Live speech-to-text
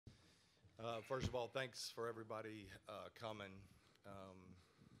First of all, thanks for everybody coming. Um,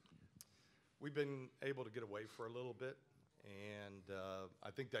 we've been able to get away for a little bit, and I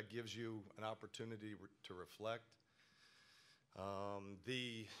think that gives you an opportunity to reflect.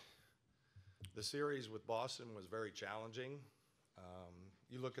 The series with Boston was very challenging.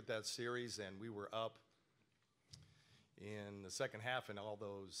 You look at that series, and we were up in the second half in all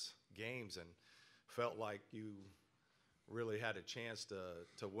those games, and felt like you really had a chance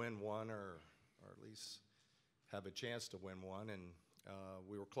to win one, or at least have a chance to win one. And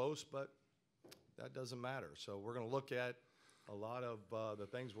we were close, but that doesn't matter. So we're going to look at a lot of the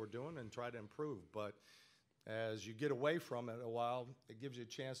things we're doing and try to improve. But as you get away from it a while, it gives you a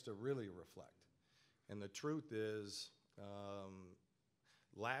chance to really reflect. And the truth is,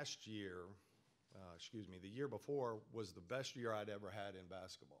 the year before was the best year I'd ever had in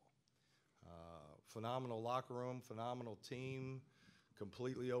basketball. Phenomenal locker room, phenomenal team,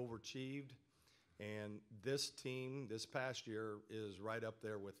 completely overachieved. And this team, this past year, is right up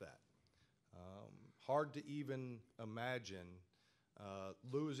there with that. Hard to even imagine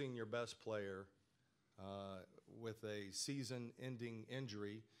losing your best player with a season-ending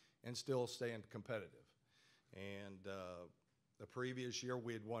injury and still staying competitive. And the previous year,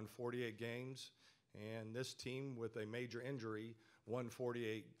 we had won 48 games, and this team, with a major injury, won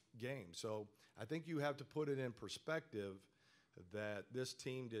 48 games. So I think you have to put it in perspective that this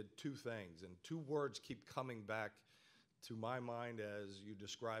team did two things, and two words keep coming back to my mind as you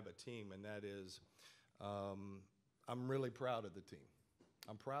describe a team, and that is I'm really proud of the team.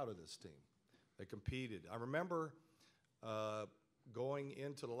 I'm proud of this team. They competed. I remember going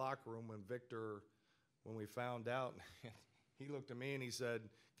into the locker room when we found out, he looked at me and he said,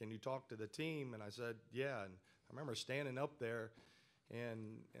 "Can you talk to the team?" And I said, "Yeah." And I remember standing up there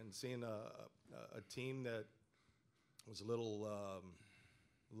and seeing a team that was a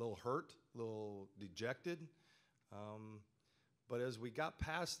little hurt, a little dejected. But as we got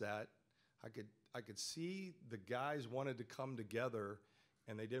past that, I could see the guys wanted to come together,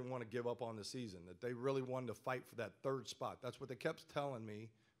 and they didn't want to give up on the season, that they really wanted to fight for that third spot. That's what they kept telling me,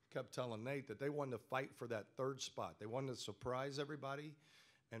 kept telling Nate, that they wanted to fight for that third spot. They wanted to surprise everybody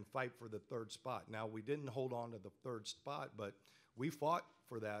and fight for the third spot. Now, we didn't hold on to the third spot, but we fought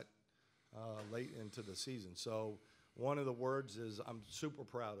for that late into the season. So one of the words is I'm super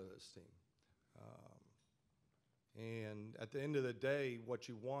proud of this team. And at the end of the day, what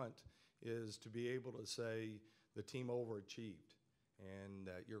you want is to be able to say the team overachieved and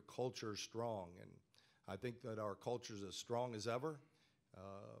that your culture is strong. And I think that our culture is as strong as ever.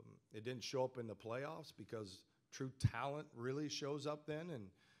 It didn't show up in the playoffs because true talent really shows up then, and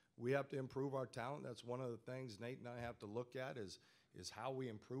we have to improve our talent. That's one of the things Nate and I have to look at is how we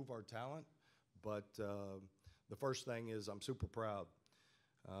improve our talent. But the first thing is I'm super proud.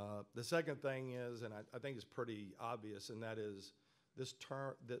 The second thing is, and I think it's pretty obvious, and that is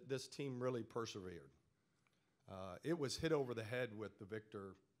this team really persevered. It was hit over the head with the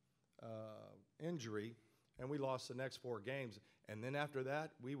Victor injury, and we lost the next 4 games. And then after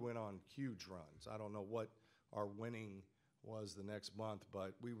that, we went on huge runs. I don't know what our winning was the next month,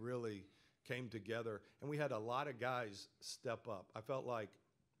 but we really came together, and we had a lot of guys step up. I felt like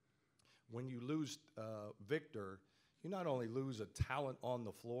when you lose Victor, you not only lose a talent on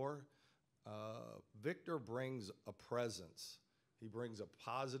the floor, Victor brings a presence. He brings a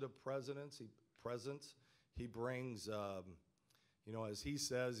positive presence. He brings, as he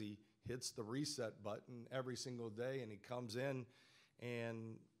says, he hits the reset button every single day, and he comes in,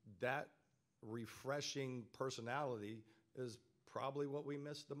 and that refreshing personality is probably what we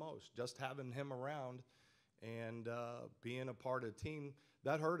missed the most. Just having him around and being a part of the team,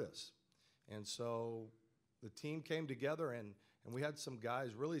 that hurt us. And so the team came together, and we had some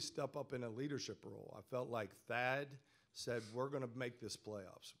guys really step up in a leadership role. I felt like Thad said, we're going to make this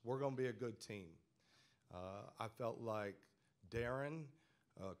playoffs. We're going to be a good team. I felt like Darren,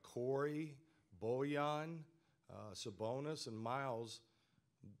 Corey, Bojan, Sabonis, and Miles,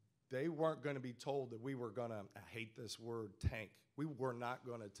 they weren't going to be told that we were going to, I hate this word, tank. We were not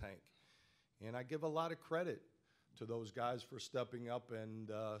going to tank. And I give a lot of credit to those guys for stepping up and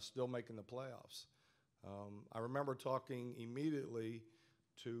still making the playoffs. I remember talking immediately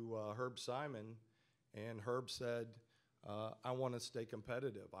to Herb Simon, and Herb said, I want to stay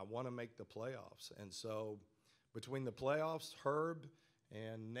competitive. I want to make the playoffs. And so between the playoffs, Herb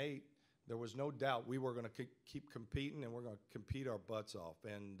and Nate, there was no doubt we were going to keep competing, and we're going to compete our butts off.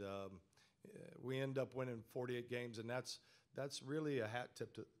 And we end up winning 48 games, and that's really a hat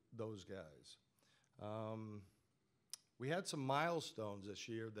tip to those guys. We had some milestones this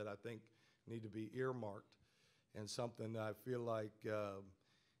year that I think need to be earmarked, and something that I feel like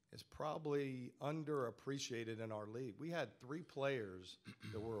is probably underappreciated in our league. We had 3 players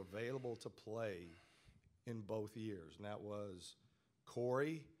that were available to play in both years, and that was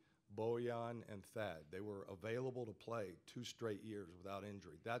Corey, Bojan, and Thad. They were available to play 2 straight years without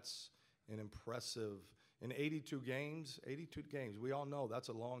injury. That's an impressive, in 82 games, we all know that's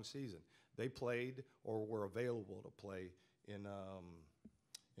a long season. They played or were available to play in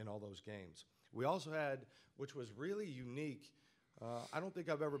all those games. We also had, which was really unique, I don't think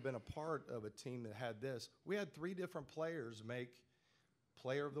I've ever been a part of a team that had this. We had 3 different players make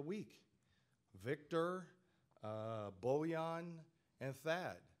Player of the Week. Victor, Bojan, and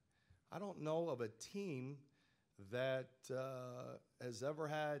Thad. I don't know of a team that has ever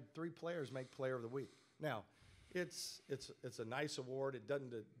had 3 players make Player of the Week. Now, it's a nice award. It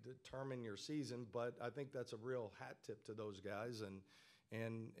doesn't determine your season, but I think that's a real hat tip to those guys, and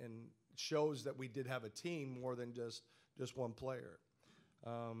shows that we did have a team more than just one player.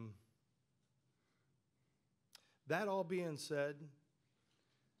 That all being said,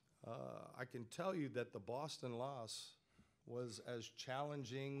 I can tell you that the Boston loss was as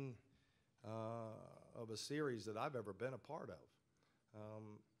challenging of a series that I've ever been a part of.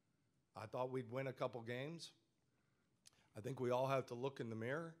 I thought we'd win a couple games. I think we all have to look in the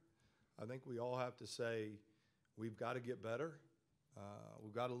mirror. I think we all have to say, we've got to get better.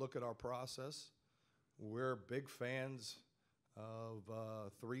 We've got to look at our process. We're big fans of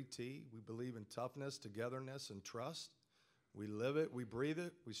 3T. We believe in toughness, togetherness, and trust. We live it. We breathe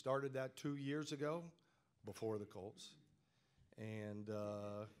it. We started that 2 years ago before the Colts. And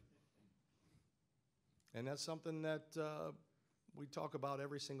that's something that we talk about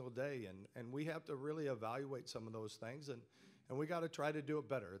every single day. And we have to really evaluate some of those things. And we got to try to do it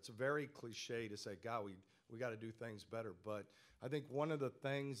better. It's very cliche to say, God, we got to do things better. But I think one of the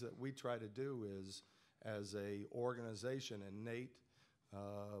things that we try to do is, as a organization, and Nate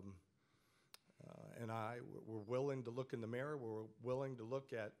and I, we're willing to look in the mirror. We're willing to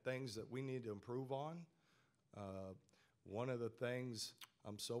look at things that we need to improve on. One of the things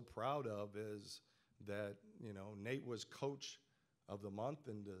I'm so proud of is that, Nate was Coach of the Month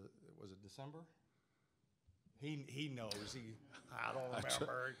was it December? He knows. I don't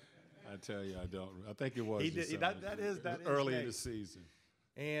remember. I tell you, I don't. I think it was that is early Nate. in the season.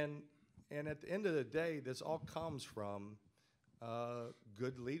 And at the end of the day, this all comes from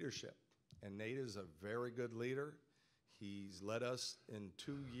good leadership. And Nate is a very good leader. He's led us in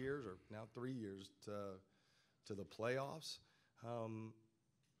 2 years, or now 3 years, to the playoffs.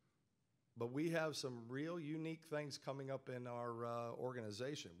 But we have some real unique things coming up in our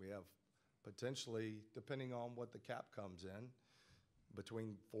organization. We have potentially, depending on what the cap comes in,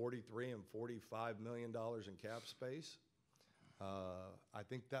 between $43 and $45 million in cap space. I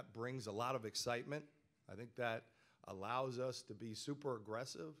think that brings a lot of excitement. I think that allows us to be super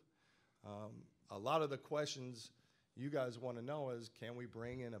aggressive. A lot of the questions you guys want to know is, can we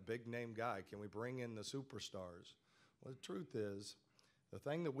bring in a big-name guy? Can we bring in the superstars? Well, the truth is, the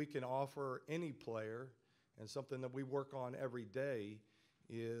thing that we can offer any player, and something that we work on every day,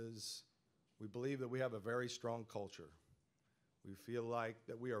 is we believe that we have a very strong culture. We feel like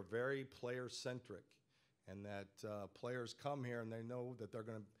that we are very player-centric, and that players come here and they know that they're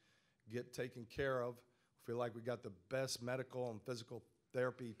going to get taken care of. We feel like we got the best medical and physical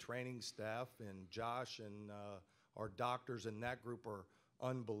therapy training staff, and Josh and our doctors in that group are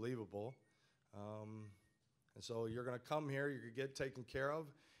unbelievable. And so you're going to come here, you're going to get taken care of,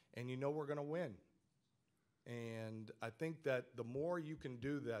 and we're going to win. And I think that the more you can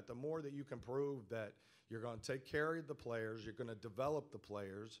do that, the more that you can prove that you're going to take care of the players, you're going to develop the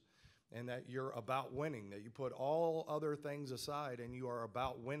players, and that you're about winning, that you put all other things aside and you are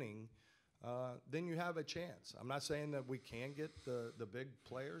about winning, then you have a chance. I'm not saying that we can get the big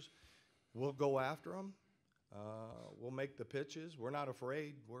players. We'll go after them. We'll make the pitches. We're not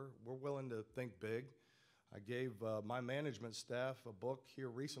afraid. We're willing to think big. I gave my management staff a book here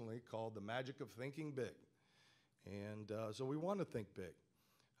recently called The Magic of Thinking Big. And so we want to think big.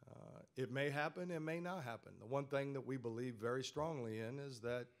 It may happen, it may not happen. The one thing that we believe very strongly in is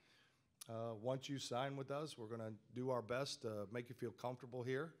that once you sign with us, we're going to do our best to make you feel comfortable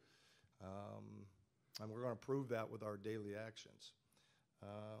here. And we're going to prove that with our daily actions.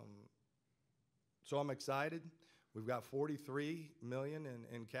 So I'm excited. We've got $43 million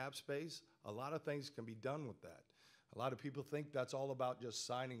in cap space. A lot of things can be done with that. A lot of people think that's all about just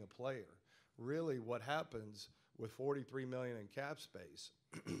signing a player. Really, what happens with $43 million in cap space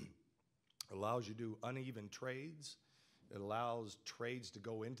allows you to do uneven trades. It allows trades to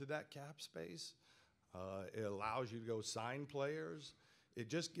go into that cap space. It allows you to go sign players. It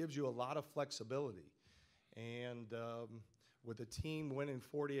just gives you a lot of flexibility. And with a team winning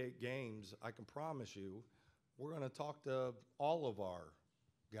 48 games, I can promise you we're going to talk to all of our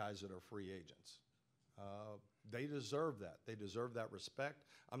guys that are free agents. They deserve that. They deserve that respect.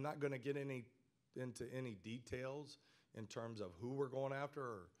 I'm not going to get into any details in terms of who we're going after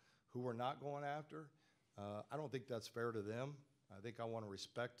or who we're not going after. I don't think that's fair to them. I think I want to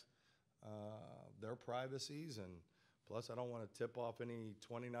respect their privacies, and plus I don't want to tip off any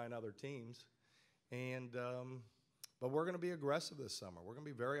 29 other teams. But we're going to be aggressive this summer. We're going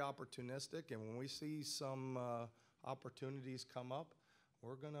to be very opportunistic, and when we see some opportunities come up,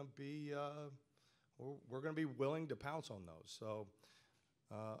 we're going to be willing to pounce on those. So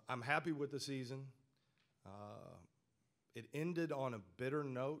I'm happy with the season. It ended on a bitter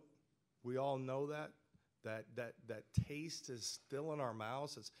note. We all know that. That taste is still in our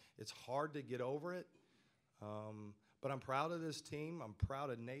mouths. It's hard to get over it. But I'm proud of this team. I'm proud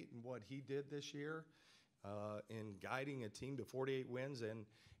of Nate and what he did this year in guiding a team to 48 wins.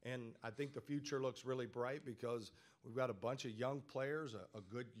 And I think the future looks really bright because we've got a bunch of young players, a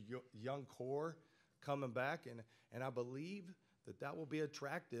good young core coming back. And I believe that will be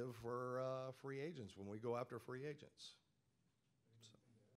attractive for free agents when we go after free agents.